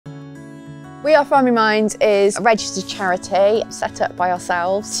We Are Farming Minds is a registered charity set up by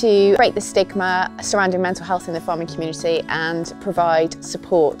ourselves to break the stigma surrounding mental health in the farming community and provide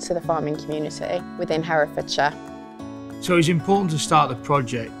support to the farming community within Herefordshire. So it's important to start the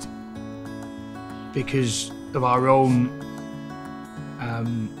project because of our own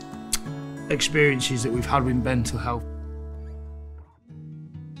experiences that we've had with mental health.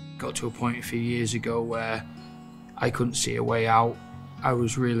 Got to a point a few years ago where I couldn't see a way out. I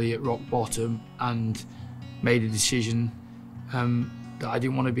was really at rock bottom and made a decision that I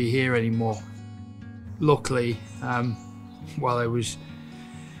didn't want to be here anymore. Luckily, while I was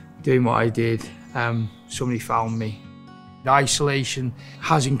doing what I did, somebody found me. Isolation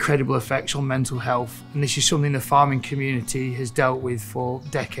has incredible effects on mental health, and this is something the farming community has dealt with for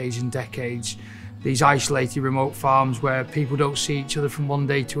decades and decades. These isolated remote farms where people don't see each other from one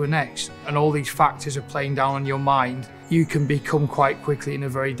day to the next, and all these factors are playing down on your mind, you can become quite quickly in a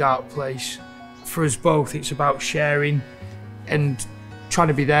very dark place. For us both, it's about sharing and trying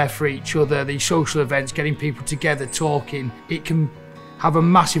to be there for each other. These social events, getting people together, talking, it can have a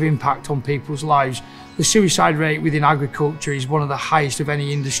massive impact on people's lives. The suicide rate within agriculture is one of the highest of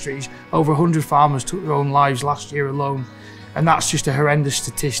any industries. Over 100 farmers took their own lives last year alone. And that's just a horrendous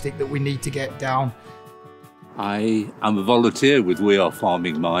statistic that we need to get down. I am a volunteer with We Are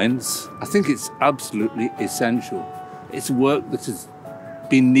Farming Minds. I think it's absolutely essential. It's work that has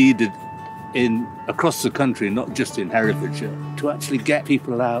been needed across the country, not just in Herefordshire. To actually get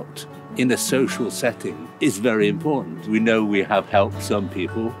people out in a social setting is very important. We know we have helped some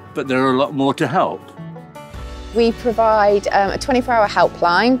people, but there are a lot more to help. We provide a 24-hour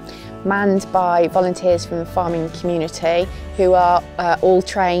helpline manned by volunteers from the farming community who are all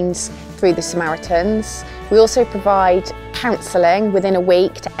trained through the Samaritans. We also provide counselling within a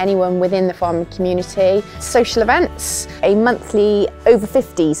week to anyone within the farming community, social events, a monthly over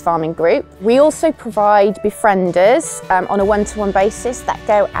 50s farming group. We also provide befrienders on a one-to-one basis that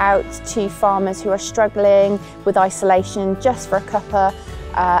go out to farmers who are struggling with isolation just for a cuppa,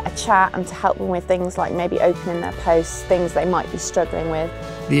 a chat, and to help them with things like maybe opening their posts, things they might be struggling with.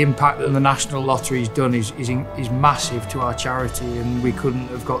 The impact that the National Lottery's done is massive to our charity, and we couldn't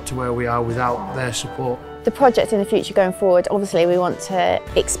have got to where we are without their support. The project in the future going forward, obviously we want to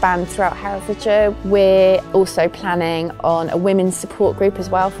expand throughout Herefordshire. We're also planning on a women's support group as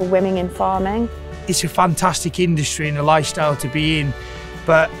well for women in farming. It's a fantastic industry and a lifestyle to be in,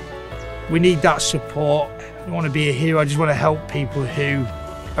 but we need that support. I don't want to be a hero, I just want to help people who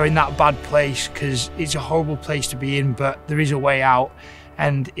are in that bad place, because it's a horrible place to be in, but there is a way out.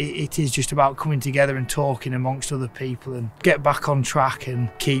 And it is just about coming together and talking amongst other people and get back on track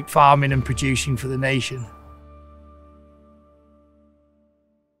and keep farming and producing for the nation.